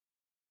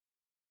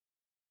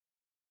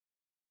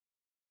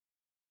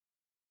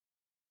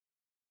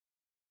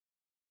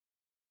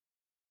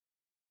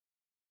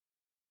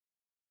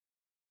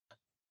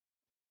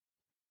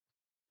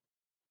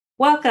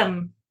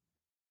Welcome.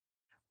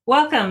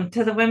 Welcome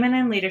to the Women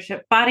in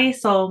Leadership Body,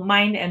 Soul,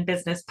 Mind, and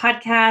Business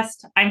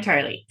podcast. I'm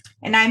Charlie.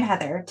 And I'm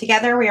Heather.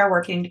 Together, we are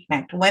working to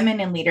connect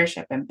women in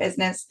leadership and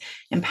business,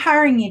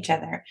 empowering each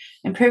other,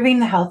 improving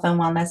the health and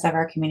wellness of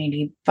our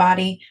community,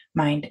 body,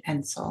 mind,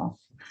 and soul.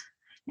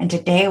 And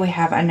today we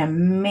have an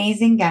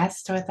amazing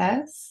guest with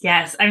us.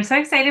 Yes, I'm so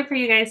excited for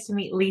you guys to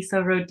meet Lisa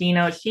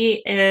Rodino.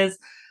 She is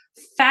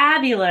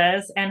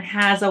fabulous and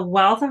has a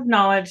wealth of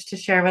knowledge to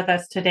share with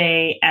us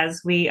today as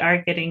we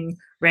are getting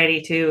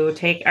ready to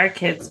take our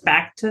kids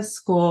back to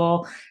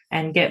school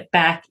and get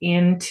back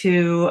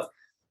into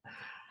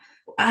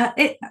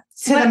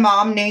the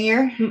Mom New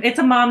Year. It's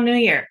a Mom New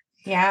Year.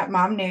 Yeah,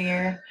 Mom New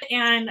Year.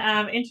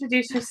 And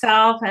introduce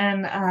yourself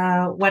and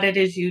what it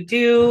is you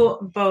do,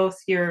 both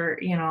your,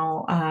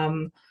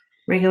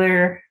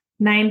 regular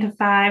 9 to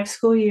 5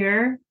 school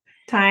year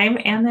time,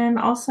 and then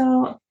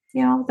also,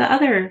 the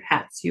other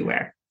hats you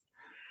wear.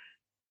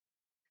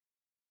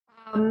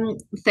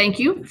 Thank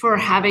you for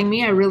having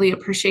me. I really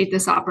appreciate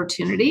this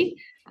opportunity.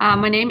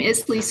 My name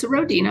is Lisa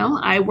Rodino.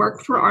 I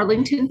work for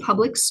Arlington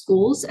Public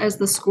Schools as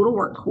the School to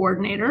Work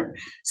Coordinator.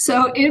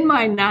 So in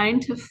my 9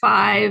 to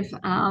 5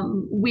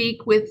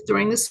 week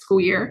during the school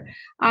year,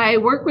 I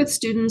work with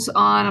students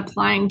on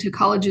applying to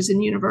colleges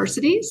and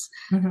universities,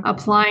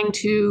 applying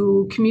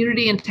to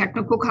community and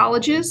technical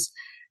colleges,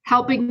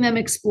 helping them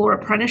explore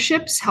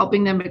apprenticeships,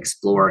 helping them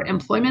explore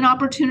employment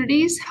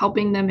opportunities,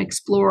 helping them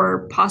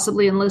explore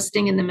possibly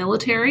enlisting in the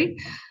military.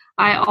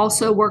 I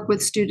also work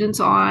with students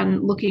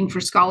on looking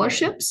for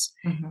scholarships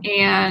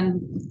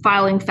and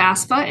filing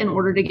FAFSA in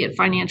order to get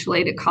financial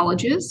aid at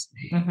colleges.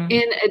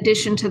 In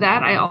addition to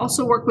that, I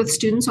also work with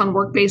students on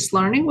work-based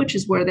learning, which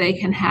is where they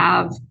can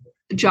have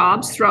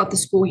jobs throughout the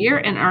school year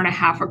and earn a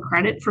half a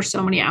credit for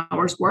so many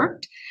hours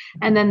worked.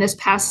 And then this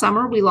past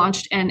summer, we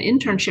launched an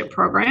internship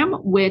program,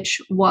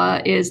 which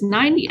is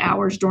 90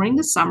 hours during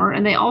the summer,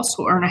 and they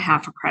also earn a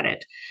half a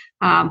credit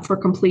for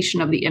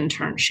completion of the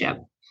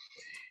internship.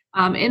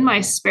 In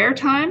my spare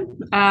time,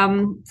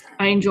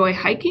 I enjoy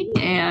hiking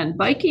and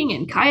biking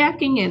and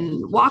kayaking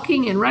and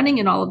walking and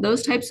running and all of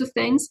those types of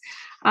things.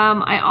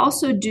 I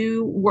also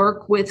do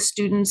work with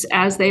students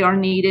as they are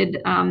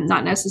needed,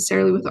 not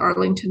necessarily with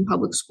Arlington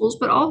Public Schools,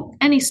 but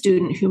any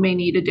student who may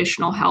need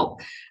additional help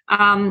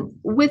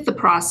with the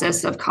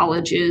process of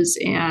colleges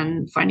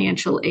and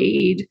financial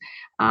aid,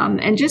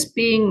 and just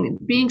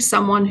being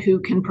someone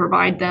who can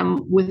provide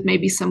them with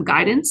maybe some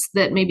guidance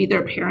that maybe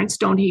their parents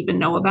don't even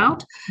know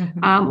about,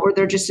 or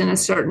they're just in a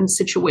certain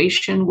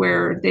situation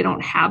where they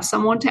don't have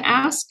someone to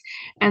ask.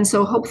 And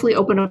so hopefully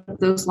open up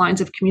those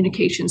lines of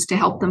communications to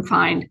help them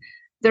find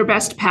their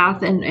best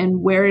path and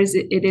where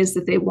it is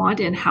that they want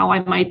and how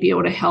I might be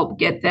able to help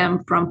get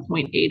them from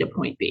point A to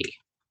point B.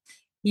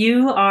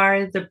 You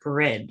are the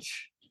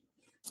bridge.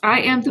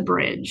 I am the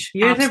bridge.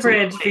 You're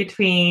Absolutely. The bridge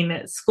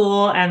between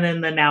school and then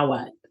the now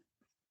what?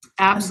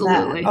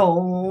 Absolutely.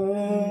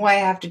 I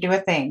have to do a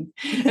thing.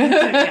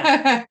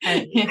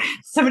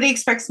 Somebody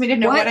expects me to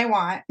know what I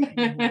want.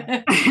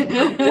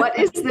 What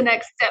is the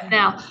next step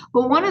now?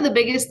 But one of the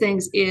biggest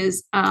things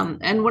is,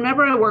 and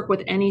whenever I work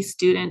with any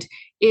student,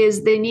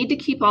 is they need to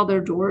keep all their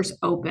doors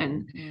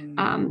open.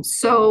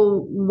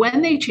 So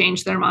when they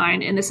change their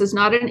mind, and this is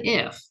not an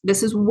if,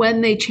 this is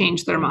when they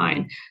change their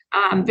mind.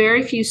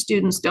 Very few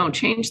students don't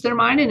change their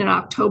mind. And in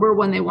October,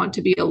 when they want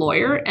to be a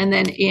lawyer, and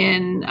then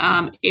in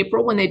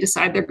April, when they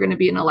decide they're going to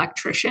be an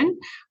electrician,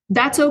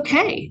 that's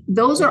okay.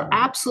 Those are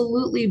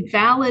absolutely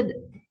valid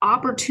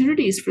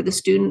opportunities for the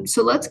student.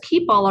 So let's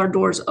keep all our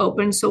doors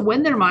open. So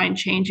when their mind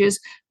changes,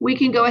 we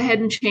can go ahead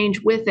and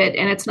change with it.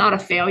 And it's not a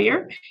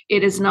failure.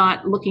 It is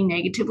not looking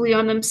negatively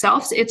on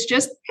themselves. It's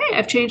just, hey,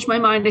 I've changed my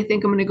mind. I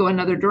think I'm going to go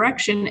another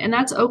direction. And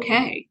that's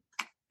okay.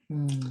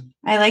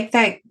 I like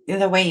that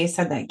the way you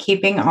said that,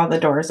 keeping all the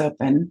doors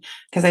open,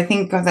 because I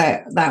think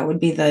that would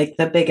be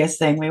the biggest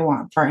thing we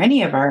want for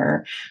any of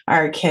our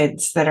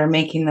kids that are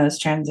making those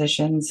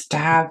transitions, to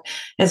have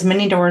as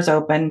many doors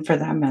open for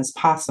them as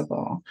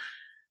possible.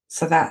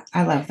 So that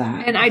I love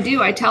that. And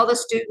I tell the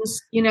students,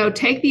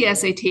 take the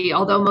SAT,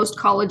 although most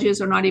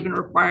colleges are not even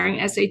requiring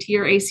SAT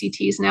or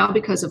ACTs now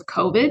because of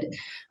COVID.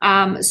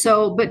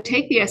 But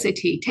take the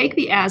SAT, take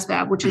the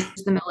ASVAB, which is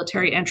the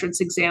military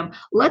entrance exam.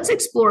 Let's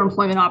explore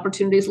employment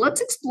opportunities.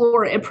 Let's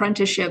explore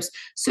apprenticeships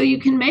so you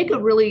can make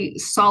a really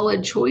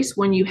solid choice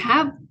when you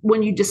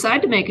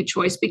decide to make a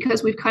choice,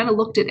 because we've kind of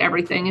looked at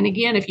everything. And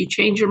again, if you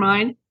change your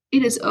mind,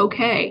 it is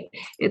okay.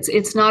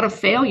 It's not a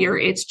failure.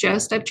 It's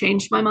just, I've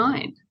changed my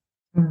mind.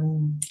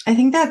 I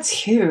think that's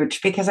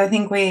huge, because I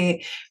think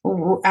we,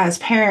 as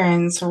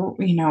parents,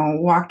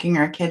 walking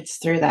our kids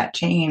through that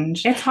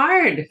change, it's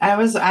hard.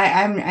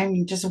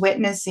 I'm just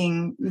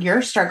witnessing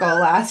your struggle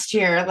last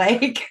year,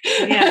 that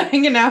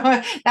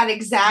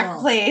exact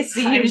place.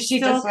 I'm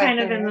still kind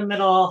of in the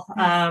middle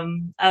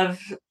of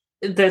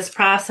this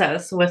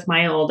process with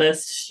my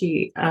oldest.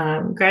 She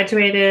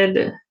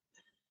graduated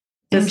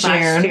this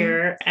last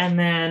year, and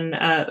then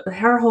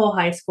her whole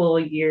high school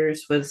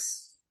years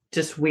was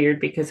just weird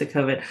because of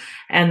COVID.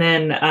 And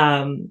then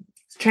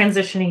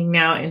transitioning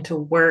now into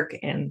work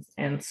and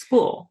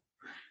school.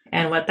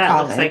 and what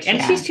that looks like.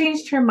 And she's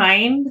changed her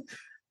mind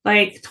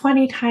like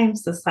 20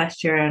 times this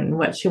last year and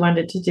what she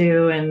wanted to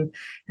do and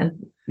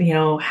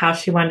how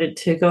she wanted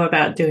to go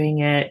about doing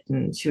it.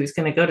 And she was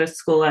going to go to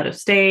school out of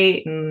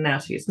state, and now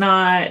she's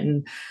not.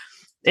 And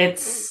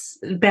it's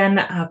been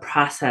a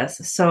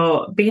process.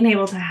 So being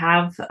able to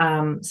have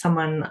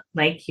someone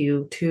like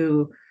you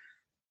to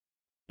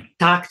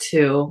talk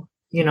to,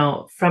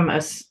 from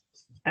us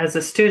as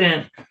a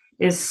student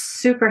is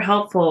super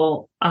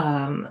helpful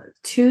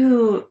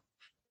to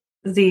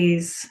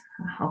these,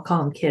 I'll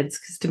call them kids,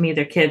 because to me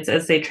they're kids,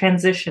 as they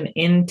transition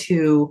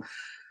into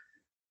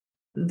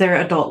their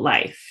adult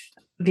life.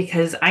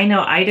 Because I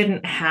know I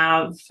didn't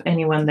have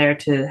anyone there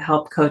to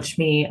help coach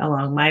me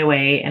along my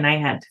way, and I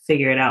had to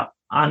figure it out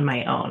on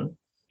my own.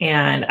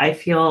 And I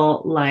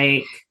feel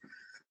like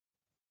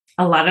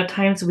a lot of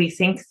times we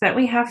think that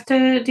we have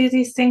to do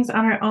these things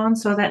on our own,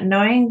 so that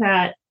knowing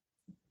that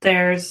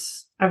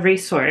there's a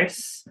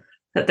resource,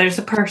 that there's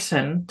a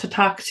person to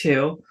talk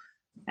to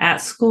at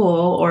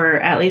school, or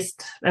at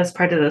least as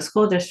part of the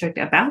school district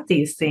about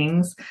these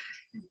things,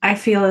 I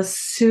feel is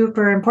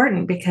super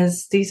important,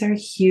 because these are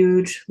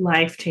huge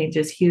life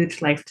changes,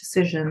 huge life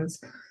decisions.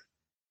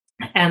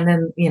 And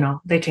then,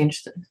 they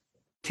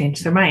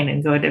change their mind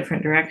and go a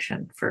different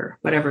direction for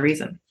whatever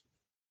reason.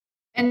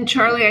 And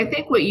Charlie, I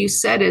think what you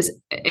said is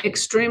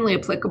extremely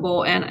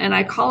applicable, and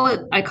I call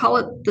it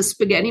the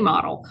spaghetti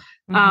model.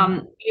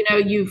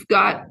 Mm-hmm. You've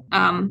got,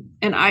 and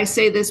I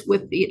say this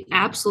with the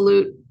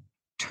absolute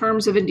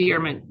terms of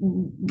endearment,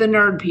 the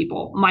nerd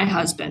people, my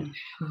husband.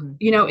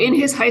 Mm-hmm. In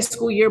his high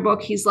school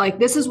yearbook, he's like,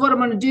 this is what I'm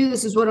going to do.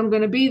 This is what I'm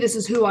going to be. This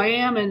is who I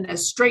am. And a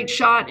straight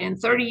shot. And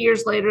 30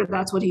 years later,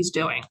 that's what he's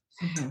doing.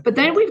 Mm-hmm. But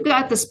then we've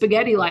got the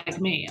spaghetti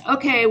like me.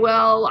 Okay,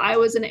 well, I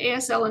was an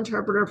ASL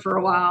interpreter for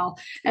a while,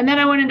 and then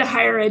I went into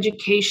higher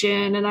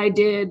education, and I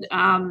did,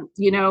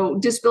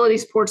 disability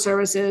support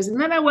services, and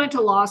then I went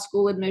to law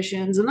school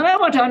admissions, and then I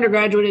went to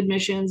undergraduate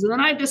admissions, and then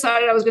I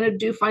decided I was going to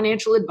do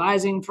financial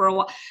advising for a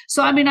while.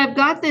 So, I've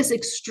got this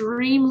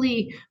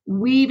extremely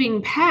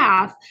weaving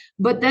path,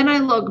 but then I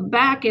look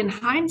back in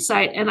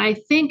hindsight, and I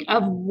think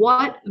of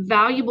what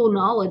valuable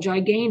knowledge I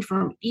gained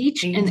from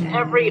each and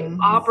every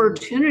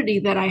opportunity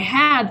that I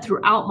had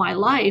throughout my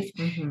life.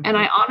 Mm-hmm. And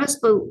I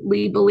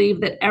honestly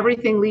believe that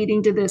everything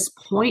leading to this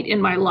point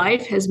in my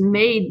life has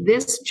made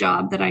this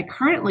job that I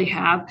currently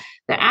have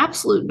the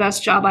absolute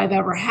best job I've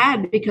ever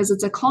had, because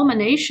it's a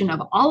culmination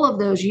of all of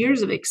those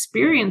years of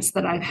experience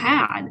that I've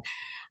had.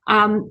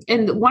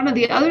 And one of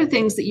the other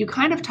things that you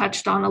kind of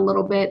touched on a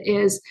little bit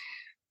is,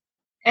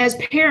 as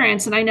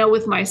parents, and I know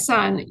with my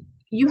son,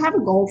 you have a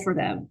goal for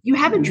them. You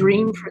have a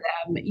dream for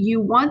them. You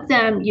want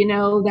them,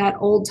 that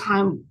old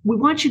time, we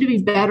want you to be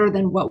better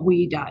than what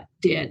we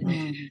did.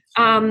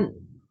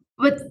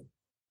 But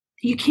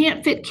you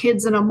can't fit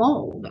kids in a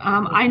mold.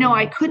 I know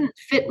I couldn't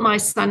fit my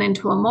son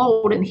into a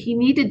mold, and he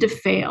needed to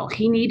fail.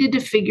 He needed to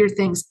figure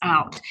things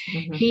out.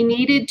 Mm-hmm. He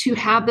needed to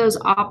have those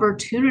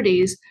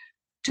opportunities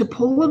to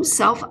pull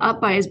himself up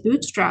by his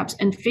bootstraps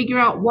and figure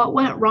out what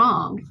went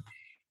wrong.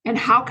 And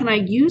how can I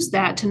use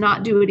that to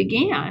not do it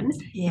again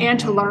and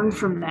to learn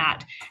from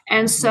that?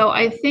 And so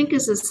I think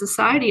as a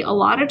society, a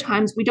lot of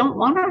times we don't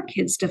want our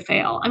kids to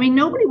fail.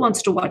 Nobody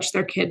wants to watch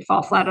their kid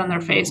fall flat on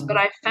their face. But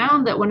I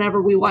found that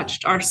whenever we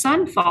watched our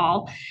son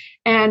fall,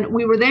 and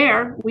we were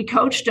there, we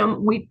coached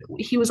him,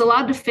 he was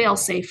allowed to fail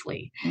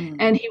safely.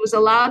 And he was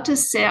allowed to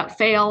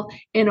fail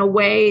in a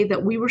way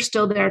that we were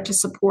still there to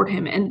support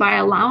him. And by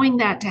allowing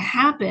that to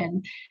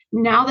happen,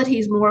 now that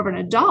he's more of an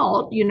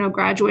adult,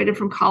 graduated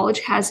from college,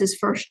 has his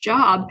first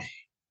job,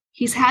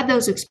 he's had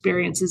those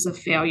experiences of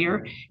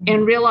failure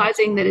and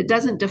realizing that it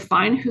doesn't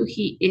define who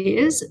he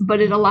is,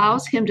 but it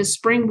allows him to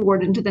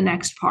springboard into the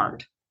next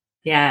part.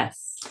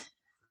 Yes.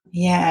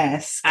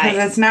 Yes.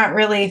 Because it's not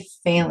really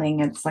failing.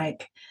 It's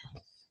like,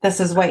 this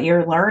is what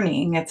you're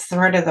learning. It's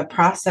sort of the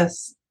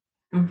process.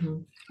 Mm-hmm.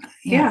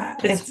 Yeah.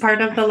 It's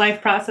part of the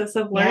life process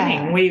of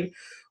learning. Yeah.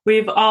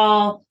 We've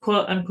all,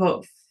 quote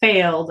unquote,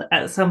 failed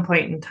at some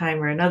point in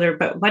time or another,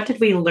 but what did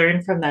we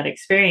learn from that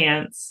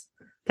experience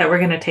that we're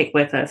going to take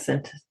with us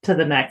into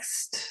the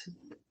next,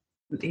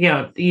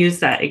 use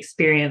that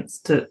experience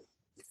to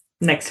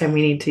next time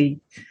we need to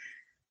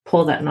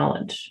pull that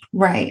knowledge.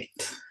 Right.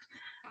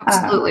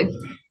 Absolutely.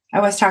 I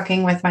was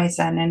talking with my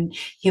son, and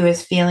he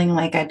was feeling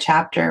like a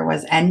chapter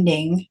was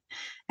ending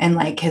and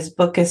like his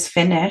book is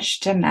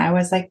finished. And I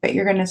was like, but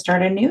you're going to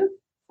start a new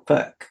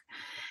book.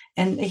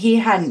 And he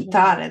hadn't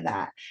thought of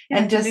that. Yeah,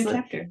 and just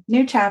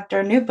new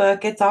chapter, new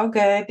book. It's all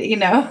good.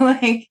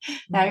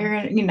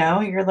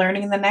 Now you're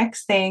learning the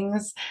next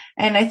things.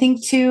 And I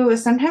think too,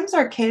 sometimes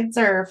our kids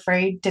are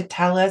afraid to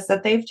tell us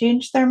that they've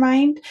changed their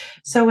mind.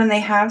 So when they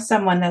have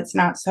someone that's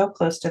not so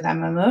close to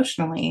them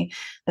emotionally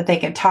that they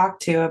can talk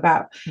to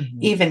about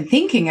even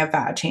thinking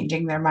about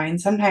changing their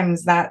mind,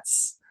 sometimes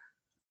that's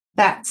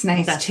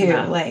nice too.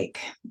 Enough.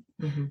 Like,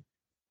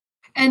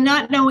 and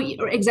not knowing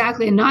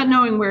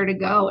where to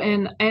go.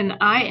 And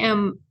I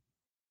am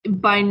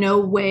by no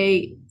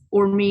way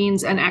or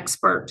means an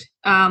expert.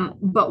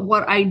 But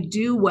what I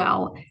do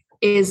well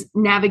is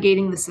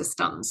navigating the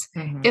systems.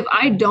 Mhm. If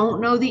I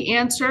don't know the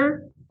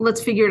answer,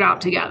 let's figure it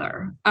out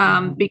together.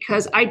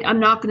 Because I'm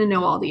not going to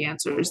know all the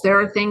answers. There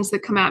are things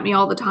that come at me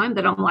all the time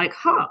that I'm like,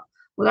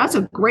 well, that's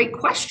a great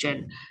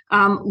question.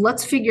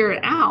 Let's figure it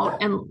out.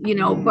 And,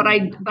 but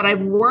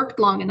I've worked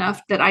long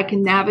enough that I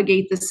can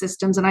navigate the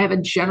systems, and I have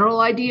a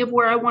general idea of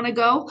where I want to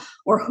go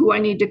or who I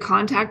need to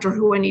contact or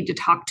who I need to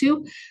talk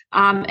to.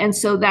 And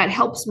so that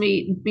helps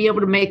me be able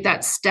to make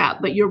that step.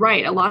 But you're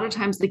right. A lot of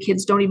times the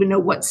kids don't even know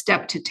what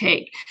step to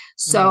take.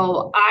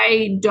 So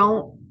I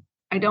don't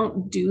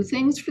do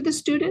things for the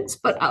students,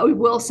 but I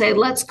will say,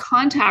 let's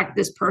contact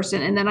this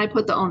person. And then I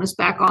put the onus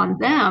back on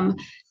them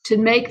to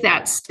make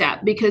that step,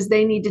 because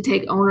they need to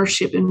take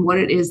ownership in what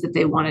it is that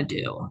they want to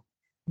do.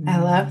 I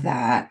love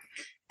that.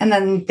 And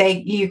then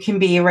you can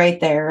be right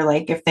there.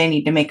 Like if they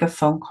need to make a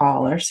phone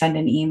call or send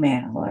an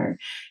email or,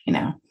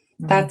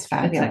 that's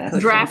fabulous.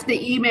 Draft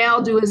the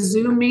email, do a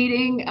Zoom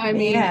meeting. I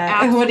mean,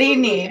 what do you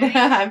need?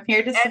 I'm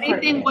here to support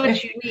anything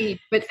what you need,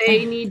 but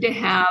they need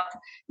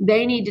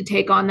to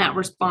take on that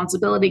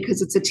responsibility,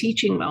 because it's a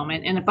teaching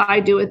moment. And if I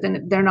do it,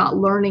 then they're not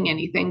learning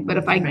anything. But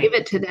if I give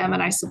it to them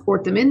and I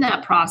support them in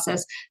that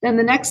process, then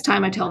the next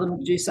time I tell them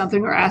to do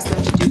something or ask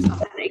them to do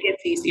something, it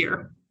gets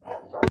easier.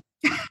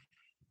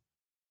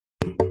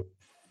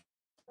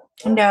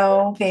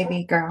 No,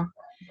 baby girl.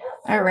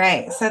 All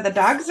right. So the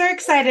dogs are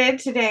excited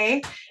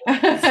today.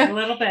 Just a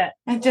little bit.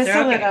 Just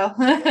a little.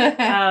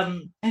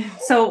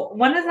 So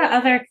one of the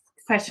other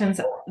questions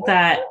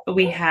that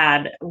we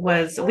had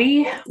was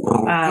and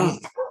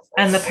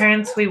the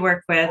parents we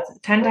work with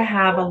tend to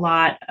have a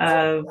lot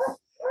of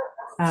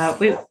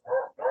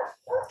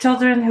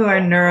children who are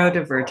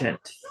neurodivergent.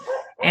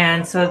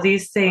 And so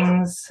these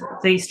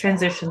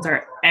transitions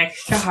are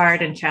extra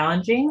hard and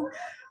challenging,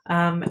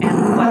 and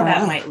what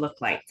that might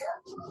look like.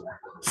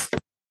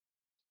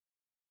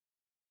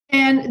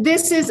 And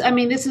this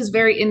is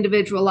very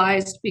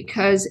individualized,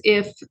 because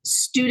if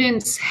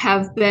students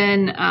have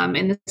been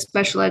in the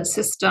special ed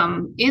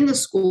system in the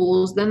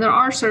schools, then there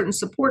are certain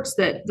supports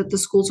that the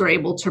schools are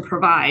able to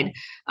provide.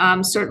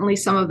 Certainly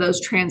some of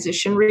those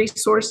transition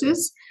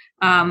resources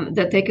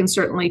that they can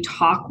certainly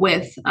talk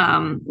with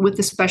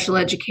the special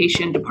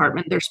education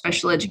department, their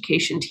special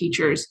education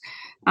teachers.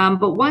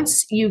 But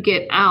once you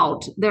get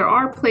out, there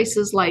are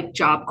places like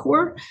Job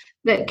Corps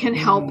that can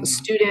help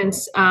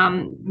students.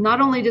 Not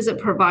only does it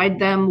provide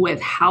them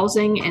with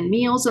housing and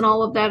meals and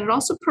all of that, it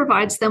also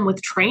provides them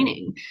with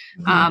training.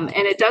 And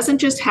it doesn't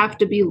just have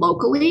to be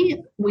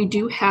locally. We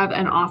do have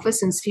an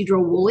office in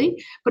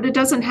Sedro-Woolley, but it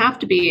doesn't have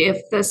to be. If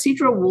the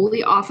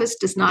Sedro-Woolley office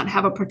does not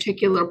have a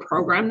particular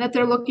program that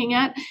they're looking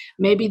at,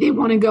 maybe they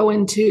want to go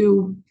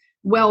into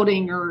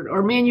welding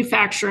or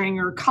manufacturing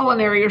or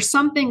culinary or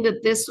something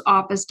that this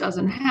office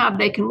doesn't have,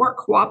 they can work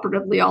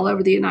cooperatively all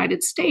over the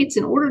United States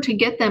in order to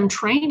get them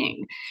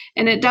training.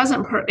 And it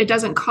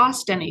doesn't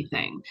cost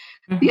anything.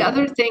 The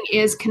other thing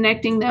is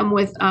connecting them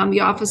with the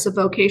Office of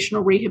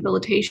Vocational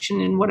Rehabilitation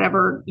in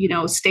whatever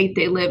state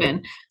they live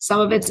in. Some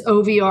of it's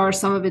OVR,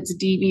 some of it's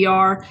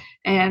DVR,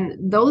 and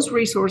those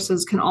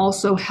resources can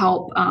also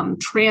help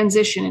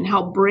transition and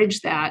help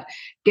bridge that,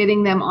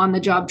 getting them on the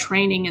job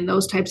training and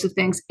those types of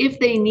things. If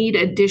they need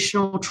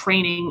additional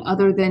training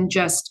other than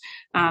just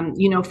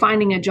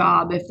finding a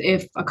job,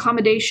 if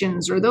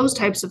accommodations or those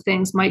types of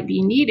things might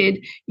be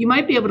needed, you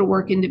might be able to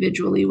work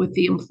individually with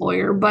the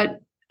employer, but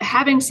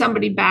having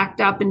somebody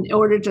backed up in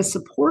order to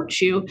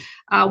support you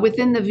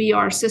within the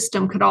VR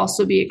system could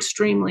also be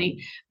extremely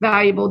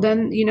valuable.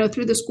 Then,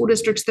 through the school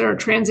districts, there are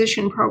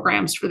transition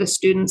programs for the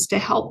students to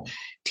help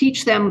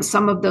teach them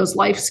some of those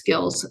life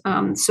skills.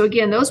 So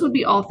again, those would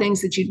be all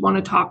things that you'd want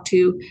to talk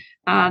to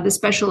the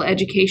special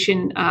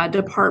education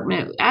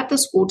department at the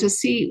school to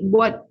see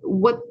what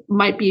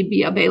might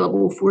be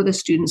available for the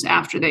students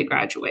after they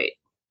graduate.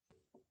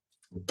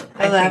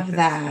 I love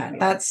that.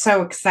 That's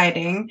so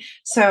exciting.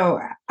 So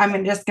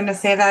I'm just going to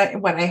say that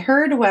what I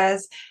heard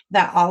was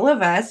that all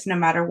of us, no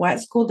matter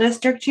what school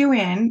district you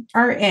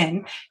are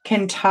in,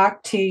 can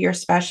talk to your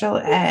special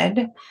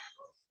ed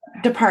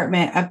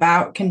department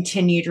about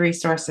continued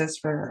resources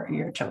for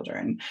your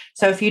children.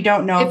 So if you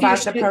don't know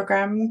about the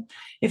program,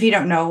 if you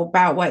don't know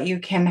about what you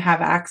can have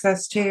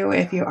access to,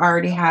 if you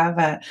already have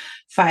a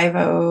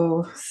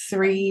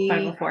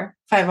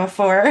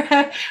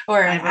 504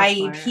 or an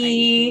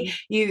IEP,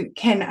 you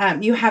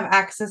can you have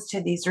access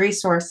to these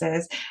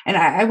resources. And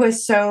I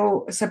was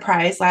so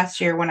surprised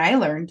last year when I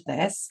learned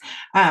this.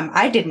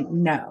 I didn't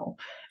know.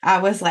 I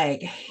was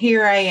like,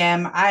 here I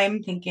am.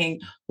 I'm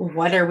thinking,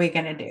 what are we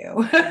going to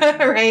do?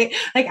 Right?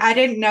 Like, I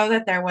didn't know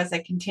that there was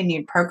a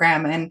continued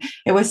program. And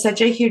it was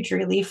such a huge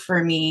relief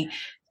for me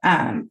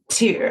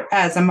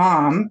as a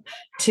mom,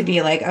 to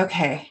be like,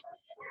 okay,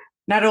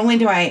 not only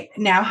do I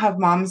now have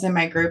moms in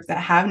my group that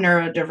have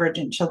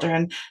neurodivergent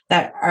children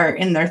that are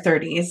in their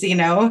 30s,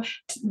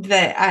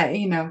 that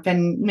I,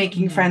 been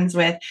making friends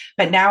with,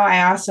 but now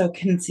I also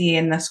can see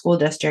in the school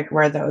district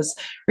where those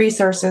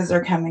resources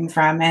are coming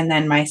from. And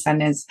then my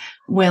son is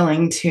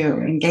willing to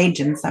engage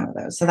in some of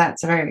those. So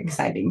that's very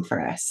exciting for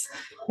us.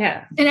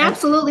 Yeah. And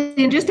absolutely.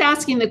 And just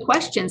asking the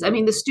questions. I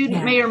mean, the student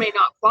Yeah. may or may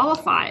not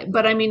qualify,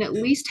 but I mean, at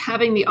least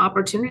having the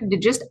opportunity to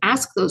just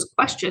ask those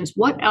questions.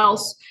 What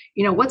else,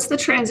 what's the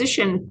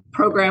transition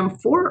program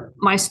for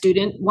my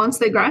student once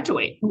they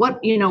graduate? What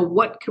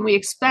can we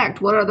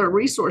expect? What other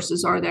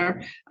resources are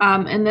there?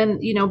 And then,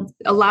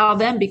 allow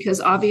them, because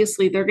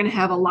obviously they're going to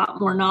have a lot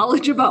more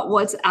knowledge about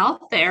what's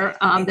out there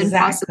than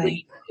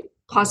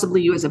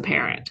possibly you as a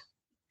parent.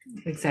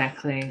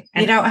 Exactly.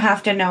 You don't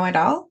have to know it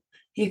all.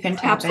 You can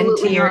tap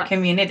Absolutely into your not.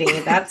 community.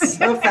 That's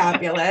so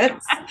fabulous.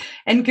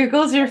 And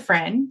Google's your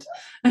friend.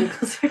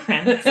 Google's your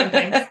friend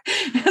sometimes.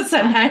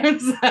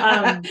 Sometimes.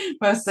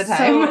 Most of the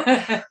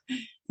time.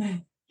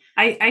 So,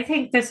 I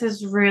think this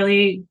is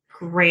really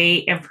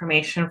great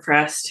information for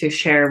us to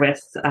share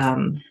with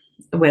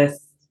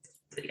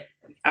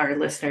our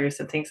listeners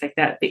and things like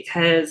that,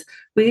 because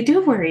we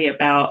do worry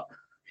about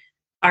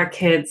our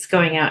kids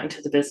going out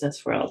into the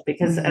business world,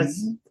 because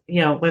as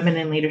women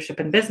in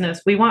leadership and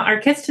business, we want our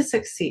kids to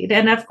succeed.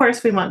 And of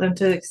course, we want them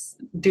to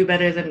do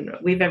better than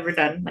we've ever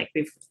done, like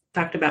we've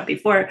talked about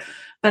before.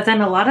 But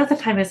then a lot of the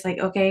time it's like,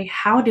 okay,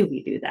 how do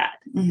we do that?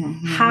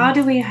 Mm-hmm. How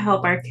do we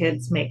help our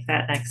kids make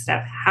that next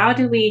step? How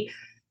do we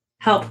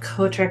help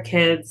coach our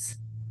kids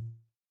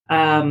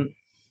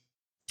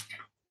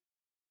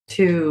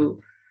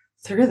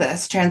through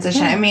this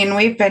transition? I mean,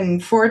 we've been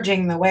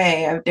forging the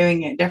way of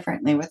doing it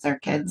differently with our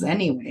kids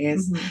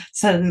anyways. Mm-hmm.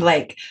 So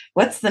like,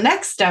 what's the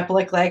next step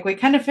look like? We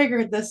kind of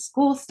figured the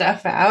school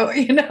stuff out,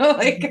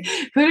 like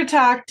who to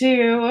talk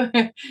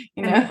to,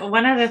 And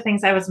one of the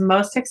things I was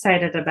most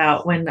excited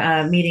about when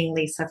meeting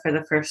Lisa for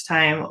the first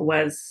time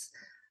was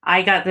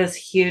I got this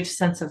huge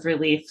sense of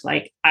relief.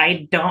 Like,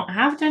 I don't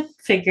have to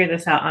figure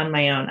this out on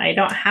my own. I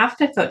don't have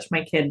to coach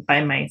my kid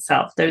by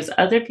myself. There's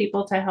other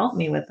people to help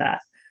me with that.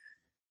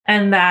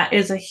 And that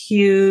is a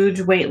huge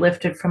weight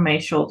lifted from my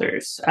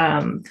shoulders.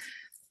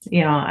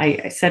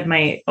 I said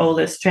my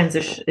oldest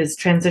is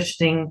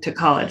transitioning to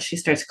college. She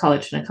starts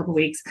college in a couple of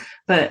weeks,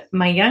 but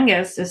my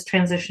youngest is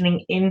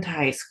transitioning into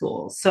high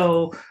school.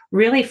 So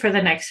really for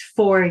the next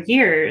 4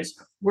 years,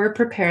 we're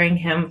preparing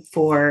him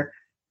for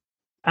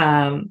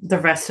the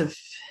rest of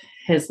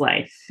his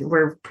life.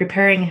 We're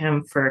preparing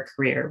him for a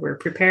career. We're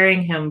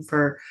preparing him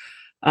for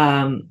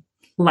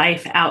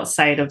life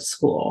outside of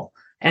school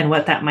and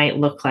what that might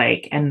look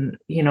like. And,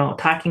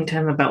 talking to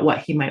him about what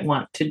he might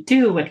want to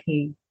do when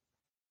he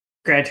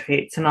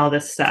graduates and all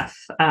this stuff.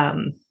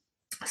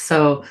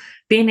 So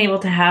being able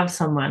to have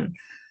someone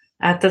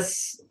at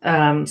this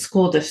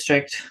school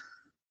district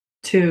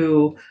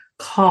to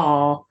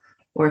call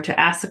or to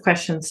ask the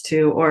questions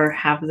to, or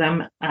have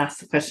them ask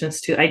the questions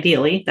to,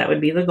 ideally, that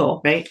would be the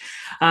goal, right?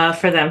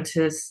 For them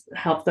to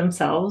help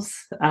themselves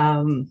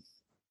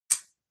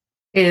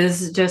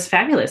is just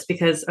fabulous,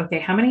 because, okay,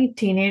 how many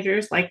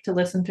teenagers like to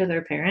listen to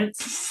their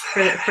parents for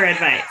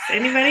advice?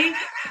 Anybody?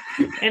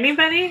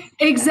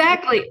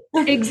 Exactly.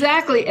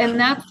 And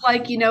that's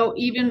like,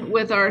 even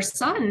with our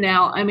son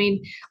now, I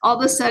mean, all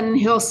of a sudden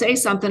he'll say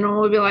something and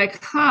we'll be like,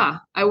 I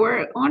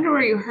wonder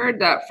where you heard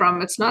that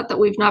from. It's not that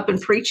we've not been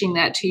preaching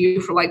that to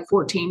you for like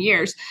 14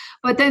 years,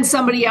 but then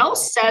somebody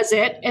else says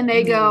it and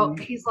they go,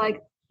 he's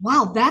like,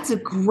 wow, that's a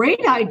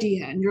great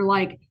idea. And you're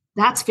like,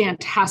 that's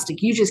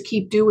fantastic. You just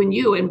keep doing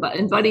you, and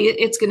buddy,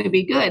 it's going to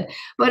be good.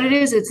 But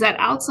it's that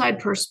outside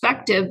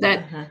perspective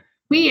that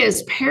we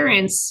as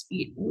parents,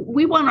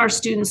 we want our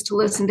students to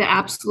listen to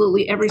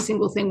absolutely every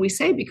single thing we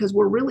say, because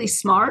we're really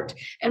smart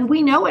and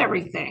we know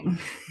everything.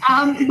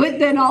 But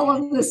then all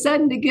of a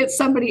sudden to get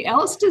somebody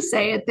else to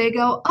say it, they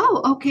go,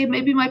 oh, okay,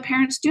 maybe my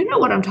parents do know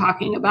what I'm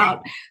talking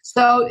about.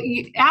 So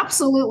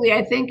absolutely,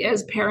 I think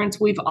as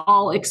parents, we've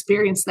all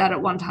experienced that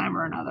at one time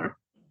or another.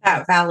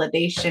 That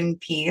validation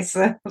piece,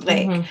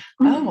 like,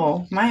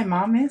 oh, my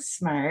mom is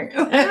smart.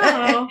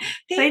 Oh,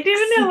 they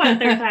do know what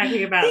they're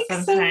talking about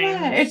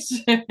sometimes.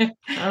 So much.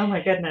 Oh my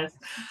goodness.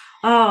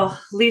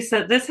 Oh,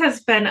 Lisa, this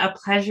has been a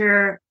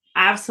pleasure,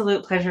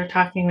 absolute pleasure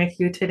talking with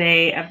you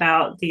today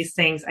about these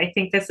things. I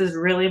think this is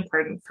really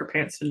important for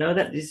parents to know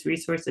that these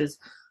resources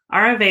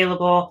are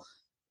available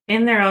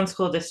in their own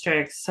school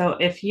districts. So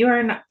if you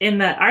are in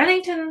the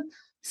Arlington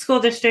School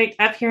District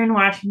up here in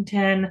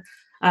Washington,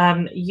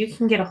 you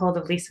can get a hold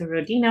of Lisa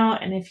Rodino.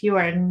 And if you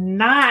are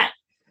not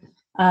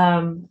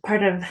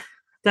part of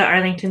the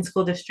Arlington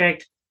School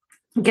District,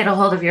 get a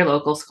hold of your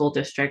local school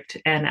district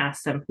and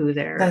ask them who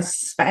they're the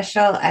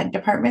special ed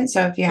department.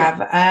 So if you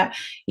have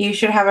you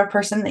should have a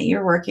person that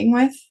you're working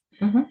with.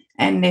 Mm-hmm.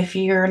 And if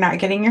you're not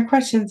getting your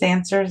questions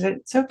answered,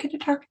 it's okay to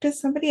talk to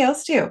somebody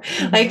else too.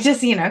 Mm-hmm. Like,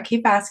 just,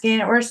 keep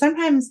asking. Or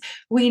sometimes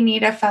we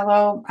need a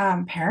fellow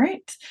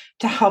parent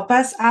to help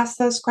us ask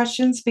those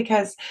questions,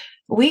 because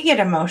we get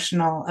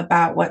emotional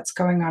about what's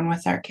going on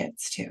with our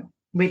kids too.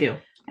 We do.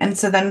 And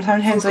so then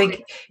sometimes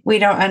we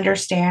don't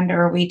understand,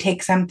 or we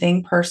take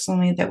something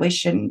personally that we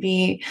shouldn't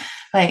be.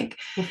 Like,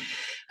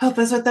 Help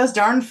us with those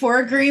darn 4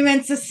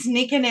 agreements is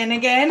sneaking in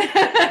again.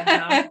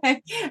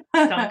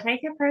 Don't take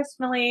it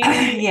personally.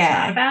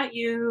 Yeah. It's not about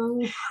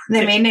you.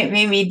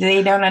 Maybe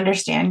they don't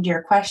understand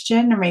your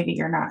question, or maybe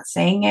you're not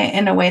saying it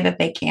in a way that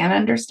they can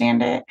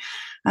understand it.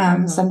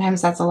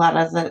 Sometimes that's a lot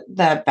of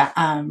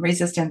the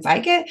resistance I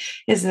get,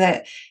 is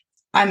that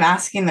I'm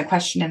asking the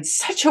question in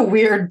such a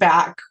weird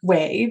back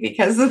way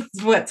because of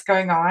what's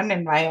going on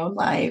in my own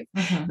life,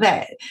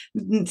 that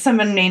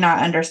someone may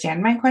not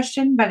understand my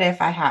question. But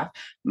if I have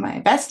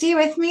my bestie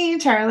with me,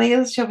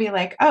 Charlie, she'll be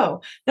like, "Oh,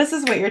 this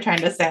is what you're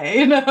trying to say,"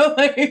 you know,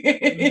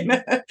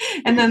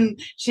 and then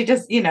she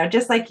just,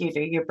 just like you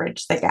do, you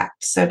bridge the gap.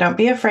 So don't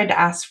be afraid to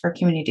ask for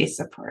community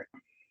support.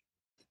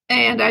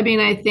 And I mean,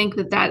 I think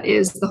that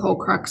is the whole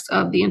crux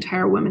of the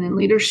entire Women in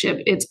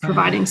Leadership. It's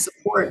providing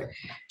support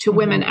to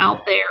women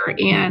out there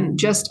and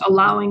just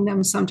allowing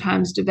them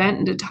sometimes to vent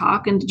and to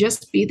talk and to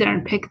just be there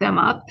and pick them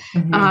up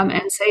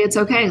and say, it's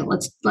okay.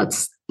 Let's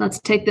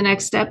take the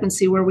next step and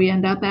see where we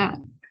end up at.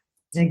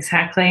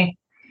 Exactly.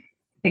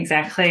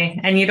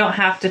 And you don't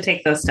have to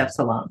take those steps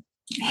alone,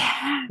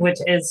 which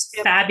is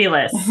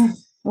fabulous.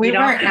 We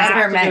weren't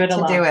ever meant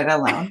to do it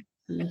alone.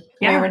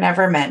 Yeah. We were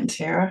never meant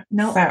to.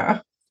 No.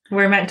 So.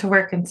 We're meant to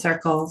work in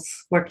circles,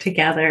 work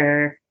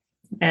together,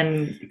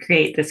 and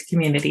create this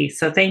community.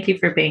 So thank you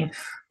for being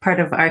part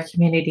of our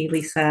community,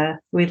 Lisa.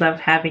 We love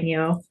having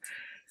you.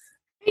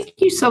 Thank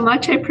you so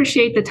much. I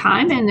appreciate the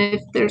time. And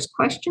if there's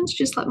questions,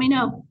 just let me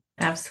know.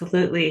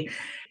 Absolutely.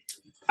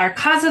 Our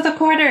cause of the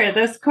quarter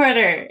this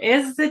quarter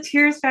is the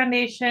Tears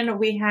Foundation.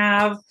 We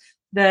have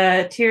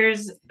the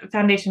Tears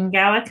Foundation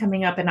Gala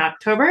coming up in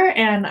October,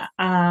 and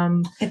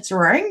it's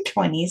Roaring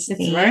Twenties.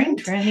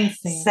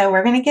 So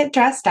we're going to get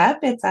dressed up.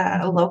 It's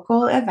a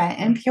local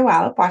event in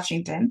Puyallup,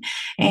 Washington,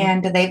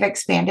 and they've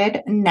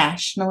expanded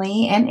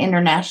nationally and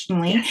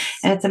internationally. Yes.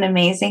 And it's an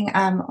amazing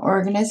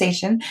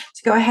organization.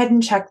 So go ahead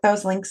and check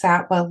those links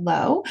out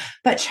below.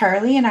 But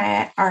Charlie and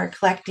I are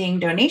collecting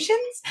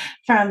donations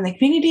from the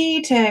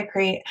community to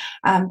create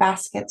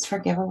baskets for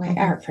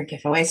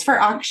giveaways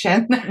for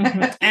auction.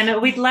 And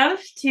we'd love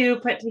to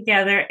put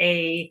together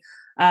a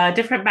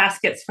different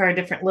baskets for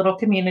different little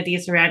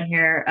communities around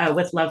here,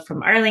 with love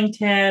from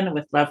Arlington,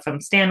 with love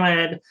from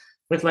Stanwood,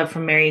 with love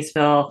from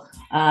Marysville,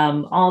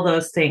 all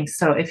those things.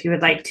 So if you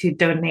would like to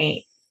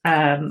donate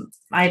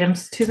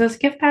items to those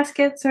gift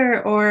baskets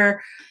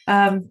or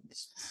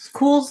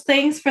cool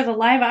things for the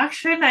live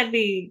auction, I'd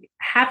be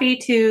happy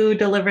to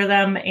deliver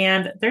them,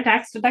 and they're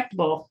tax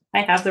deductible.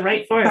 I have the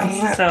right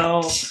forms,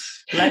 so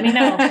let me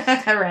know.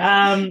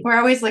 Right. We're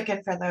always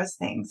looking for those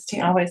things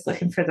too.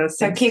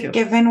 So keep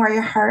giving where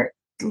your heart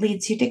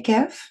leads you to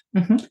give.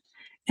 And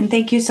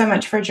thank you so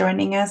much for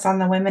joining us on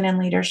the Women in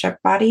Leadership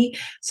Body,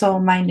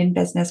 Soul, Mind, and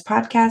Business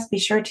podcast. Be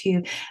sure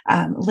to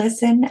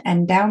listen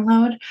and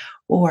download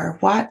or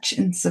watch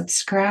and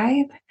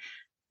subscribe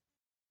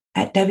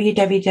at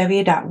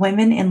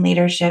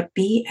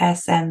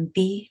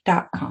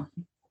www.womeninleadershipbsmb.com.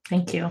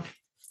 Thank you.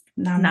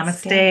 Namaste.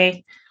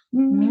 Namaste.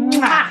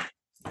 Mwah.